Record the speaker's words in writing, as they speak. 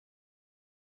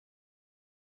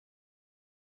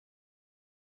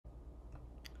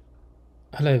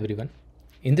Hello everyone.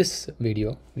 In this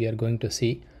video, we are going to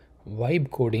see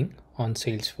vibe coding on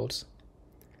Salesforce.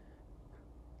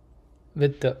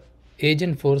 With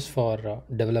Agentforce for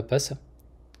developers,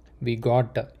 we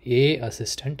got AI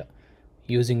assistant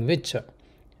using which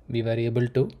we were able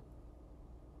to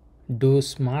do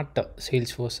smart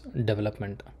Salesforce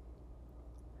development.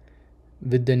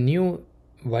 With the new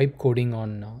vibe coding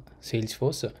on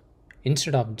Salesforce,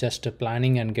 instead of just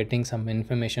planning and getting some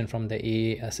information from the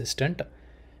AI assistant,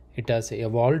 it has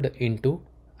evolved into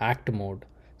act mode.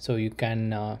 So you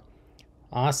can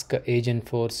ask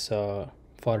Agentforce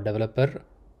for developer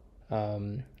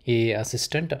AI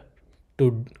assistant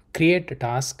to create a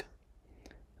task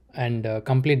and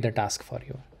complete the task for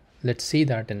you. Let's see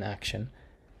that in action.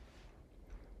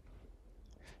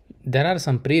 There are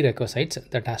some prerequisites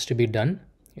that has to be done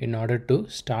in order to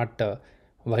start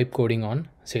vibe coding on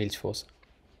Salesforce.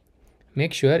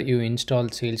 Make sure you install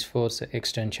Salesforce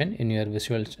extension in your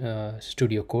Visual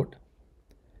Studio Code.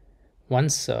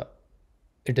 Once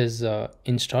it is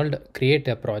installed, create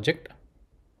a project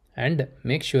and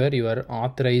make sure you are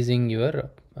authorizing your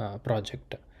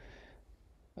project.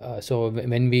 So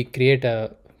when we create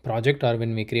a project or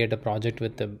when we create a project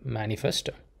with the manifest,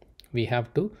 we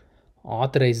have to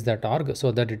authorize that org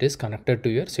so that it is connected to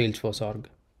your Salesforce org.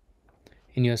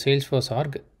 In your Salesforce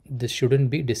org, this shouldn't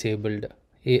be disabled.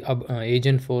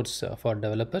 Agentforce for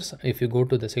developers, if you go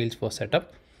to the Salesforce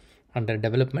setup, under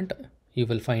development, you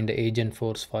will find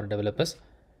Agentforce for developers.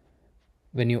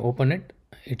 When you open it,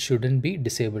 it shouldn't be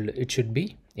disabled. It should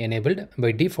be enabled.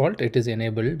 By default, it is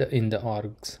enabled in the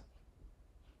orgs.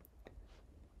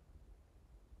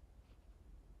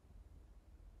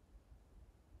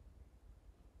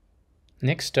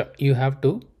 Next, you have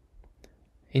to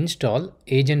install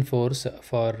Agentforce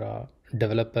for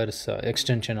developers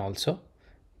extension also.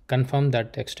 Confirm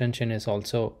that extension is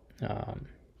also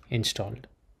installed.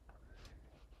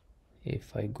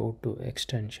 If I go to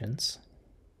extensions,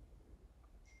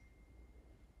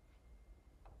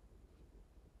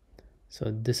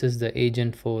 so this is the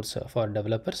Agentforce for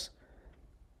developers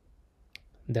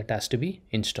that has to be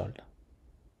installed.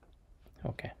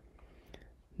 Okay.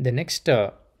 The next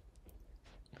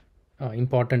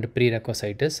important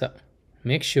prerequisite is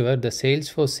make sure the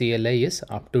Salesforce CLI is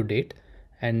up to date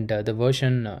and the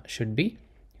version should be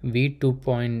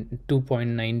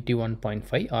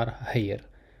v2.2.91.5 or higher.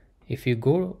 If you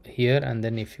go here and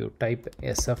then if you type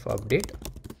sf update,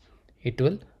 it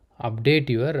will update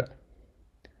your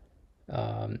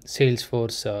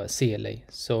Salesforce CLI.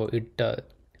 So it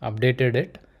updated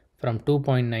it from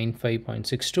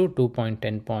 2.95.6 to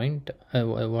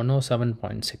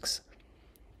 2.10.107.6.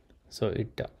 So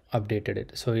it updated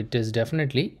it. So it is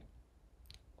definitely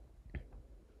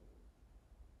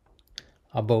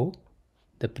above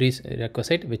the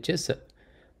prerequisite, which is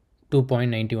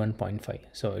 2.91.5.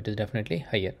 So it is definitely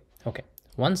higher. Okay.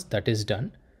 Once that is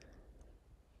done,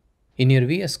 in your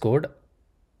VS Code,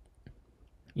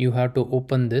 you have to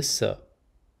open this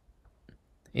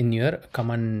in your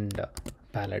command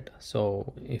palette.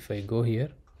 So if I go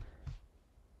here,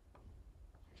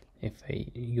 if I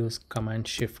use command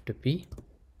shift P,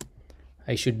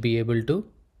 I should be able to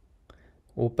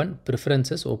open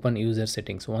preferences, open user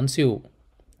settings. Once you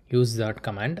use that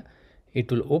command,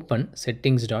 it will open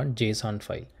settings.json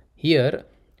file. Here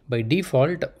by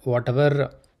default,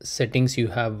 whatever settings you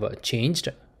have changed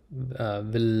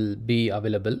will be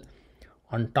available.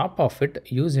 On top of it,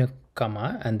 use a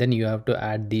comma and then you have to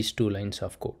add these 2 lines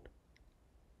of code.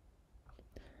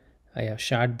 I have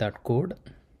shared that code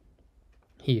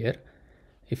here.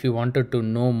 If you wanted to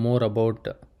know more about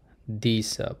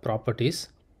these properties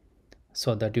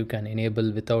so that you can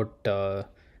enable without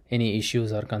any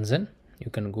issues or concern, you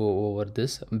can go over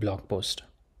this blog post.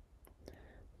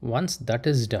 Once that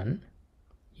is done,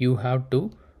 you have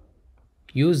to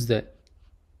use the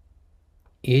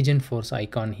Agentforce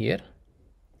icon here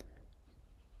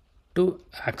to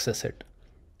access it.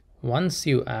 Once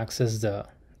you access the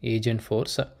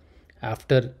Agentforce,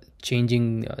 after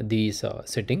changing these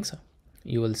settings,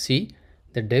 you will see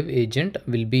the dev agent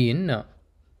will be in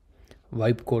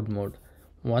vibe code mode.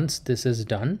 Once this is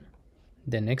done,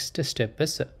 the next step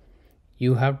is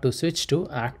you have to switch to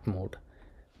act mode.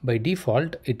 By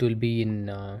default, it will be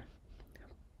in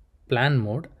plan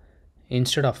mode.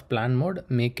 Instead of plan mode,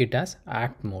 make it as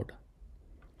act mode.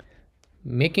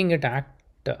 Making it act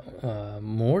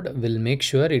mode will make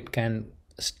sure it can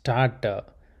start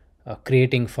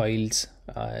creating files.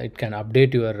 It can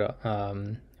update your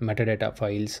metadata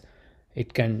files.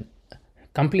 It can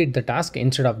complete the task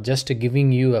instead of just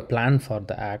giving you a plan for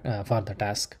the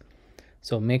task.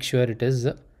 So make sure it is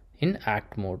in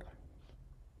act mode.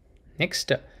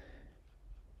 Next,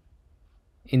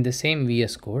 in the same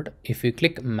VS Code, if you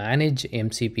click manage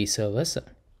MCP servers,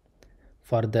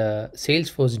 for the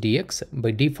Salesforce DX,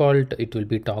 by default it will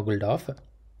be toggled off,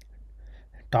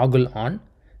 toggle on,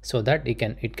 so that it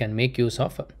can make use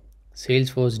of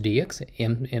Salesforce DX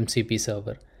MCP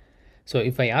server. So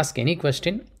if I ask any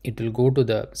question, it will go to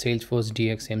the Salesforce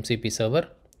DX MCP server,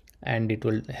 and it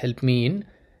will help me in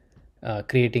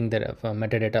creating the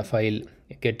metadata file,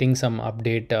 getting some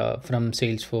update from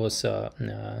Salesforce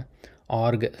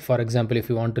org. For example, if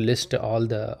you want to list all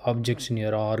the objects in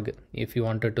your org, if you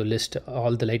wanted to list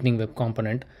all the Lightning Web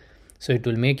Component, so it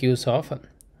will make use of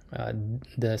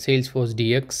the Salesforce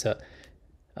DX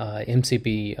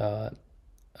MCP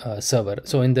server.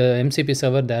 So in the MCP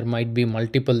server, there might be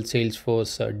multiple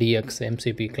Salesforce DX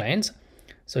MCP clients.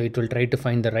 So it will try to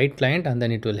find the right client, and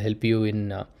then it will help you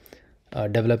in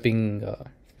developing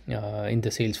in the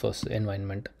Salesforce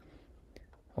environment.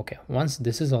 Okay, once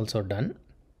this is also done,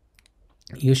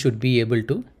 you should be able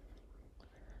to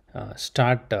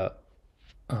start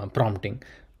prompting.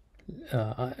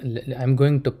 I'm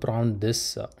going to prompt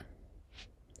this.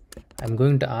 I'm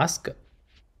going to ask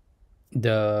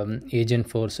the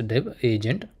Agentforce dev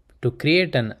agent to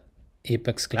create an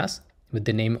Apex class with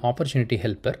the name opportunity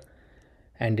helper,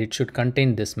 and it should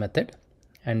contain this method,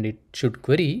 and it should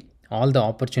query all the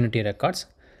opportunity records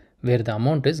where the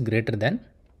amount is greater than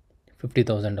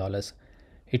 $50,000.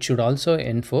 It should also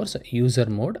enforce user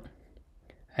mode,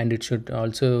 and it should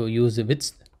also use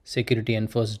with security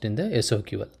enforced in the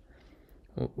SOQL.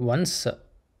 Once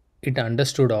it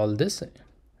understood all this,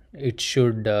 it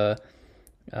should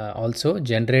also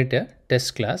generate a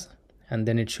test class, and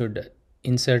then it should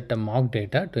insert a mock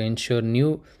data to ensure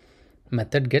new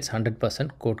method gets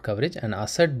 100% code coverage, and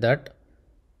assert that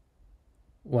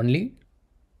only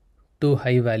 2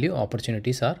 high value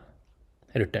opportunities are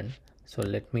returned. So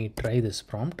let me try this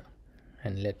prompt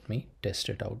and let me test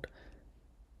it out.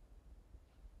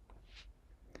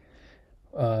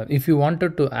 If you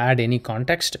wanted to add any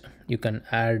context, you can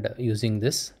add using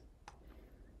this.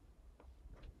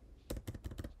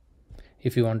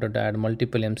 If you wanted to add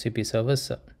multiple MCP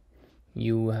servers,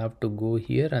 you have to go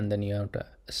here, and then you have to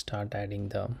start adding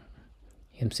the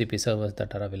MCP servers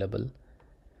that are available.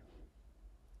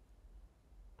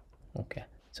 Okay,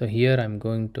 so here I'm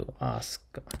going to ask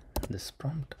this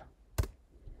prompt.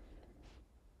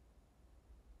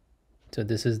 So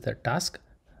this is the task,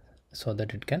 so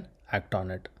that it can act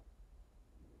on it.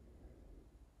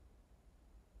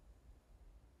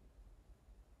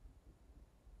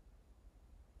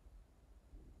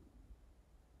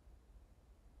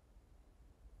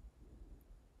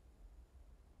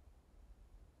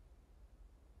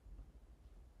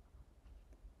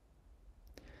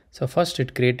 So first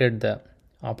it created the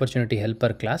opportunity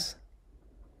helper class.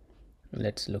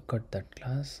 Let's look at that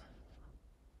class.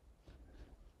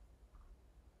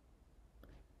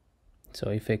 So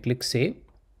if I click save,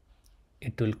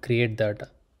 it will create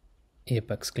that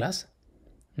Apex class.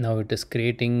 Now it is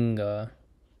creating the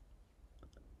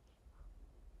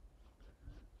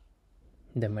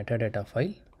metadata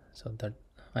file, so that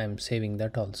I am saving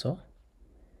that also.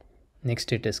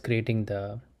 Next it is creating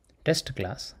the test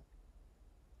class.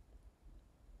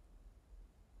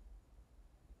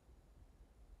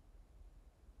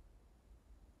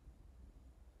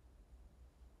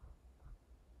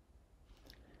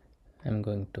 I'm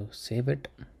going to save it.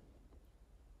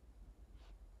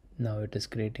 Now it is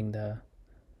creating the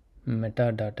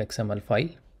meta.xml file.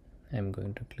 I'm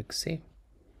going to click save.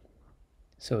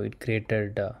 So it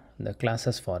created the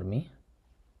classes for me.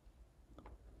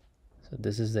 So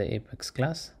this is the Apex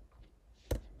class,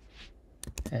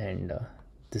 and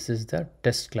this is the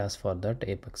test class for that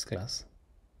Apex class.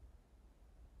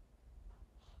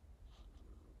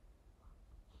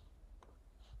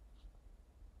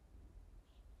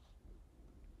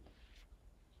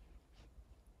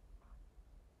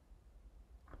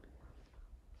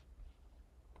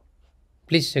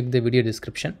 Please check the video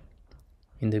description.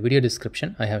 In the video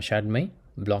description, I have shared my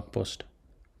blog post.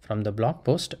 From the blog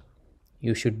post,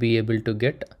 you should be able to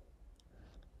get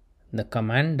the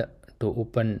command to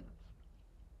open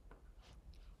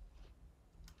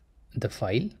the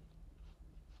file.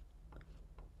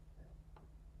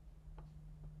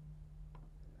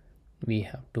 We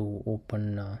have to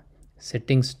open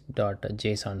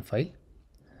settings.json file.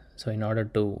 So in order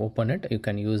to open it, you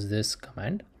can use this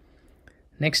command.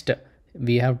 Next,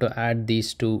 we have to add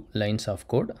these 2 lines of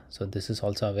code. So this is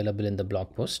also available in the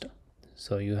blog post.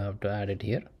 So you have to add it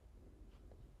here.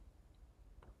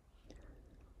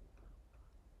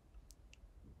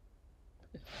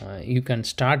 You can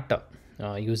start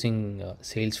using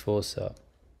Salesforce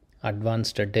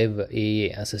Advanced Dev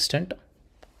AA Assistant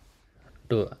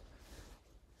to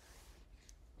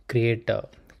create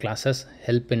classes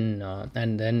help in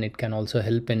and then it can also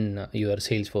help in your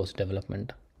Salesforce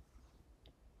development.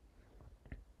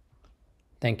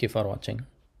 Thank you for watching.